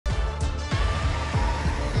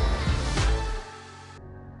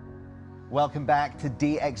Welcome back to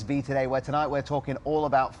DXB today, where tonight we're talking all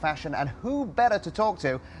about fashion, and who better to talk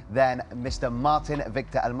to than Mr. Martin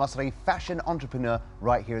Victor Al Masri, fashion entrepreneur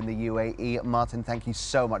right here in the UAE. Martin, thank you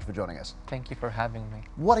so much for joining us. Thank you for having me.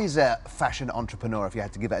 What is a fashion entrepreneur, if you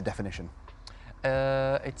had to give it a definition?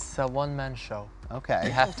 It's a one-man show. Okay.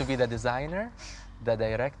 You have to be the designer, the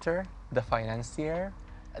director, the financier,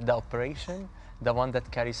 the operation, the one that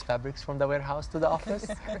carries fabrics from the warehouse to the office.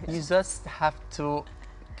 You just have to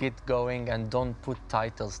get going and don't put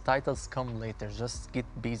titles. Titles come later. Just get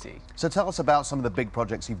busy. So tell us about some of the big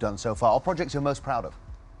projects you've done so far, or projects you're most proud of.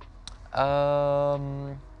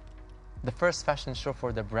 The first fashion show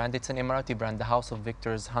for the brand, it's an Emirati brand. The House of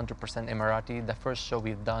Victor is 100% Emirati. The first show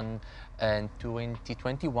we've done in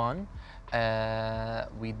 2021.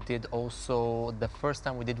 We did also, the first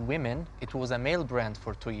time we did women, it was a male brand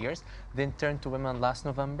for 2 years, then turned to women last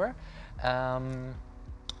November.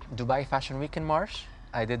 Dubai Fashion Week in March,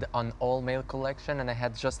 I did an all-male collection, and I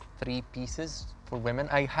had just 3 pieces for women.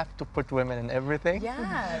 I have to put women in everything.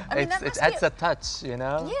 Yeah, I mean, it adds a touch, you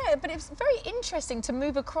know? Yeah, but it's very interesting to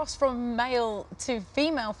move across from male to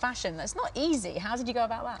female fashion. That's not easy. How did you go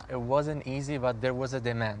about that? It wasn't easy, but there was a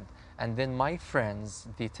demand. And then my friends,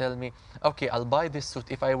 they tell me, okay, I'll buy this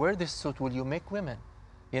suit. If I wear this suit, will you make women?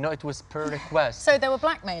 You know, it was per request. So they were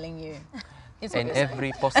blackmailing you? In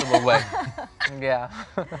every possible way. Yeah.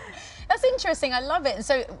 That's interesting. I love it. And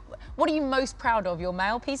so what are you most proud of, your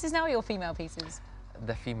male pieces now or your female pieces?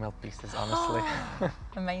 The female pieces, honestly.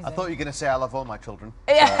 Amazing. I thought you were going to say I love all my children.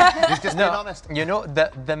 Yeah. Just being honest. You know,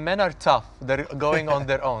 the men are tough. They're going on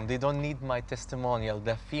their own. They don't need my testimonial.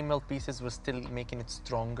 The female pieces were still making it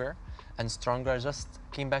stronger and stronger. I just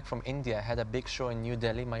came back from India. I had a big show in New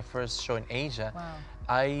Delhi, my first show in Asia. Wow.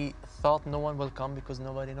 I thought no one will come because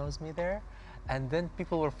nobody knows me there. And then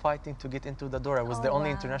people were fighting to get into the door. I was the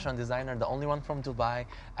only international designer, the only one from Dubai,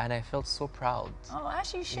 and I felt so proud. Oh,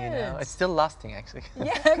 as you should. You know, it's still lasting, actually.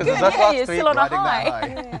 Yeah, good. Yeah, you're still on a high.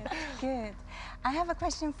 Good, good. I have a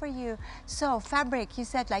question for you. So fabric, you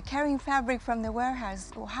said like carrying fabric from the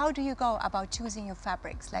warehouse. How do you go about choosing your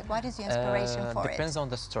fabrics? Like what is your inspiration for it? Depends on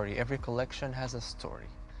the story. Every collection has a story.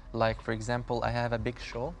 Like, for example, I have a big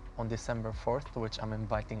show on December 4th, which I'm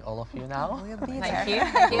inviting all of you now. We'll be there. Thank you.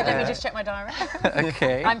 Thank you. Let me just check my diary.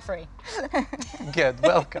 Okay. I'm free. Good,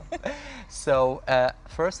 welcome. So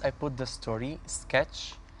first I put the story,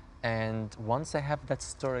 sketch, and once I have that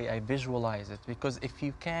story, I visualize it, because if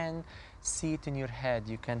you can see it in your head,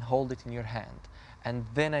 you can hold it in your hand. And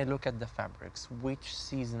then I look at the fabrics. Which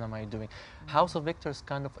season am I doing? House of Victor is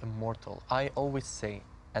kind of immortal. I always say,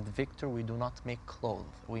 at Victor, we do not make clothes,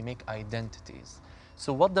 we make identities.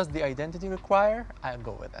 So what does the identity require? I'll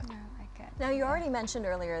go with it. Yeah, like it. Now, you already mentioned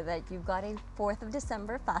earlier that you've got a 4th of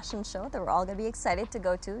December fashion show that we're all going to be excited to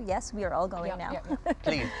go to. Yes, we are all going now.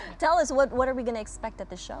 Please. Tell us, what are we going to expect at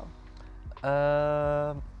the show?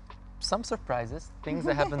 Some surprises, things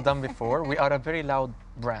I haven't done before. We are a very loud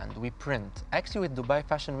brand. We print. Actually, with Dubai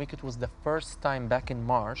Fashion Week, it was the first time back in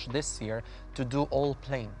March this year to do all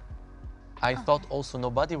plain. I thought also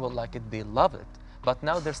nobody will like it, they love it. But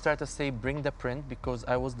now they're starting to say bring the print, because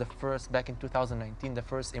I was the first, back in 2019, the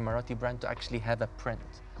first Emirati brand to actually have a print,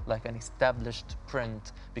 like an established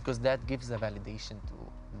print, because that gives a validation to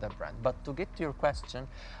the brand. But to get to your question,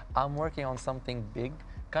 I'm working on something big,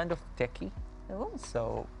 kind of techie. Ooh.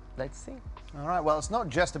 So let's see. All right, well, it's not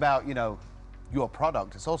just about, you know, your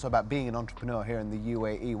product, it's also about being an entrepreneur here in the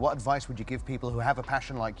UAE. What advice would you give people who have a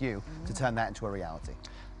passion like you to turn that into a reality?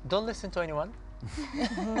 Don't listen to anyone.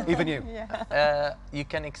 Even you. You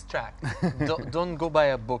can extract. Don't go by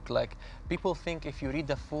a book. Like, people think if you read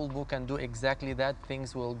the full book and do exactly that,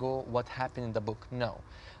 things will go what happened in the book. No.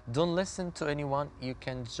 Don't listen to anyone. You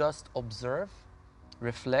can just observe,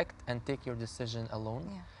 reflect, and take your decision alone.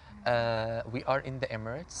 Yeah. We are in the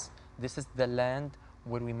Emirates. This is the land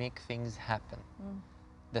where we make things happen.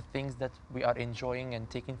 The things that we are enjoying and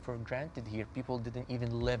taking for granted here, people didn't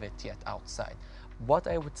even live it yet outside. What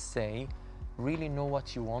I would say, really know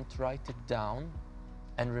what you want, write it down,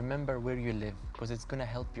 and remember where you live, because it's going to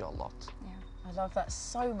help you a lot. Yeah, I love that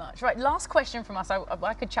so much. Right, last question from us.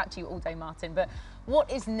 I could chat to you all day, Martin, but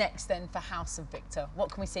what is next then for House of Victor?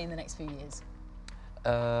 What can we see in the next few years?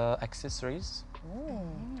 Accessories.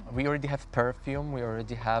 We already have perfume, we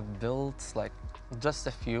already have belts, like just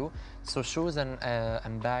a few. So shoes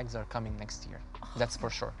and bags are coming next year. That's for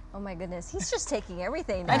sure. Oh my goodness, he's just taking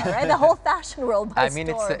everything now, right? The whole fashion world by storm.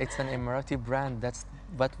 It's an Emirati brand.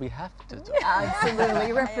 but we have to do.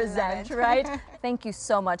 Absolutely, represent, right? Thank you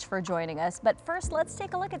so much for joining us. But first, let's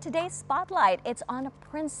take a look at today's spotlight. It's on a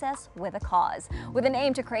princess with a cause, with an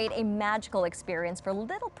aim to create a magical experience for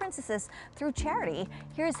little princesses through charity.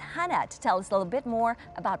 Here's Hannah to tell us a little bit more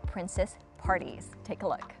about princess parties. Take a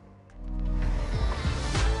look.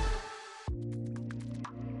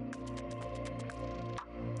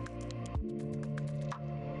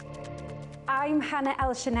 I'm Hannah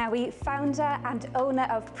El-Shanawi, founder and owner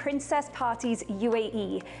of Princess Parties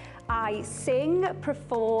UAE. I sing,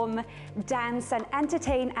 perform, dance and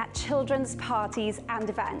entertain at children's parties and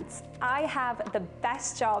events. I have the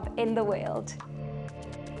best job in the world.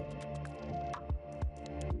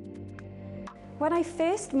 When I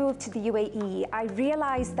first moved to the UAE, I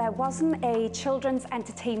realized there wasn't a children's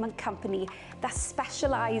entertainment company that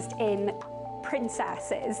specialized in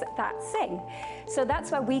princesses that sing. So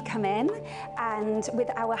that's where we come in, and with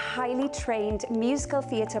our highly trained musical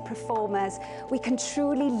theatre performers, we can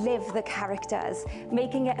truly live the characters,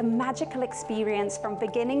 making it a magical experience from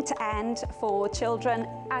beginning to end for children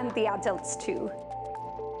and the adults too.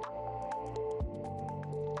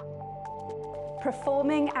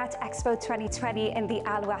 Performing at Expo 2020 in the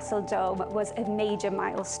Al Wasl Dome was a major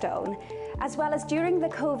milestone. As well as during the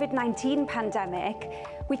COVID-19 pandemic,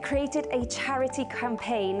 we created a charity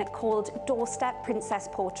campaign called Doorstep Princess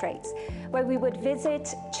Portraits, where we would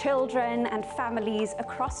visit children and families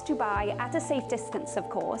across Dubai at a safe distance, of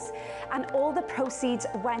course, and all the proceeds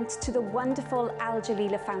went to the wonderful Al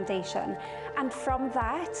Jalila Foundation. And from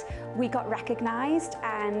that, we got recognized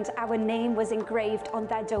and our name was engraved on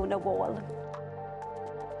their donor wall.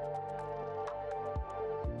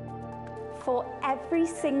 For every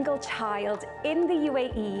single child in the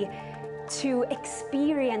UAE to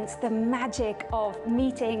experience the magic of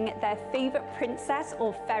meeting their favorite princess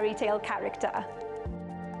or fairy tale character.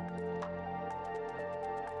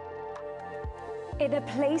 In a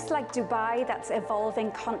place like Dubai that's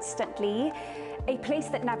evolving constantly, a place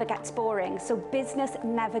that never gets boring, so business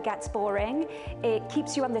never gets boring. It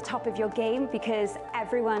keeps you on the top of your game because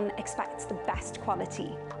everyone expects the best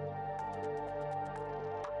quality.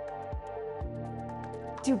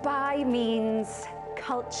 Dubai means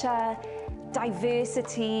culture,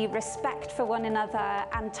 diversity, respect for one another,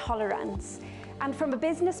 and tolerance. And from a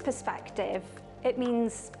business perspective, it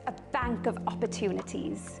means a bank of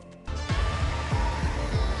opportunities.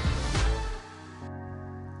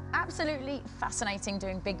 Absolutely fascinating,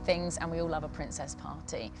 doing big things, and we all love a princess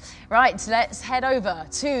party. Right, let's head over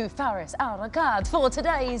to Faris Al-Raqad for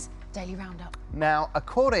today's Daily Roundup. Now,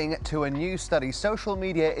 according to a new study, social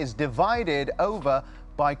media is divided over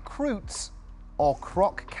by Croots or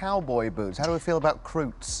Croc cowboy boots. How do we feel about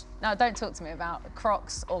Croots? No, don't talk to me about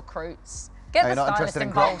Crocs or Croots. Get Are the you not stylist interested in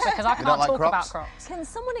involved Crocs? because I You can't don't like talk Crocs? about Crocs. Can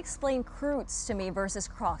someone explain Croots to me versus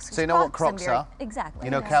Crocs? So you know what Crocs can be are? Exactly.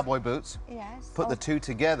 You know cowboy boots? Yes. Put the two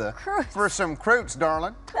together. Croots. For some Croots,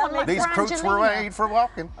 darling. on, like These Croots were Brangelina. made for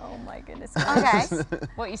walking. Oh my goodness. Okay.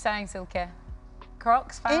 What are you saying, Silke?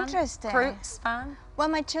 Crocs fan? Interesting. Croots fan? Well,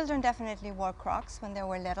 my children definitely wore Crocs when they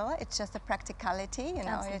were little. It's just a practicality, you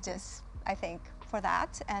know, Absolutely. it just, I think, for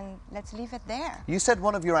that, and let's leave it there. You said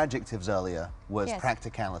one of your adjectives earlier was Yes.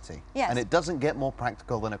 practicality. Yes. And it doesn't get more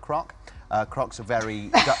practical than a Croc. Crocs are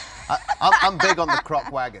very... I'm big on the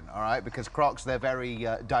Croc wagon, all right? Because Crocs, they're very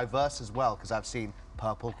diverse as well, because I've seen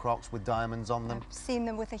purple Crocs with diamonds on them. I've seen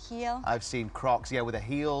them with a heel. I've seen Crocs, yeah, with a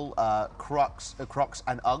heel, Crocs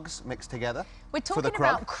and Uggs mixed together. We're for the talking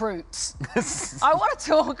about Croc. Croots. I want to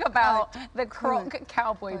talk about the Croc Croot.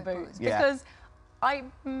 cowboy Croot. boots Yeah. because I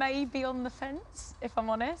may be on the fence, if I'm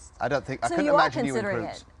honest. I don't think... I So couldn't you are imagine you in considering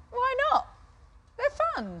Croots. it? Why not? They're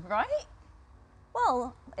fun, right?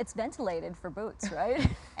 Well, it's ventilated for boots, right?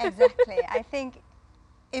 Exactly. I think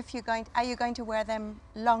if you're going, are you going to wear them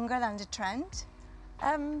longer than the trend?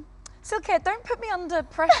 Silke, don't put me under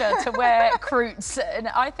pressure to wear Croots. And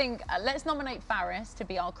I think let's nominate Faris to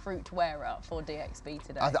be our Croot wearer for DXB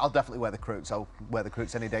today. I'll definitely wear the Croots. I'll wear the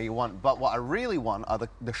Croots any day you want. But what I really want are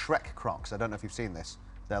the Shrek Crocs. I don't know if you've seen this.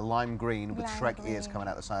 They're lime green with Lime Shrek ears green. coming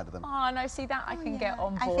out the side of them. Oh, no, see that I can get yeah.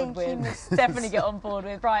 on I board think he with. missed Definitely get on board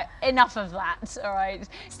with. Right, enough of that, all right.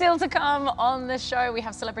 Still to come on the show, we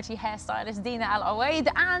have celebrity hairstylist Dina Al Awaid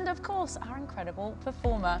and, of course, our incredible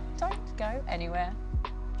performer. Don't go anywhere.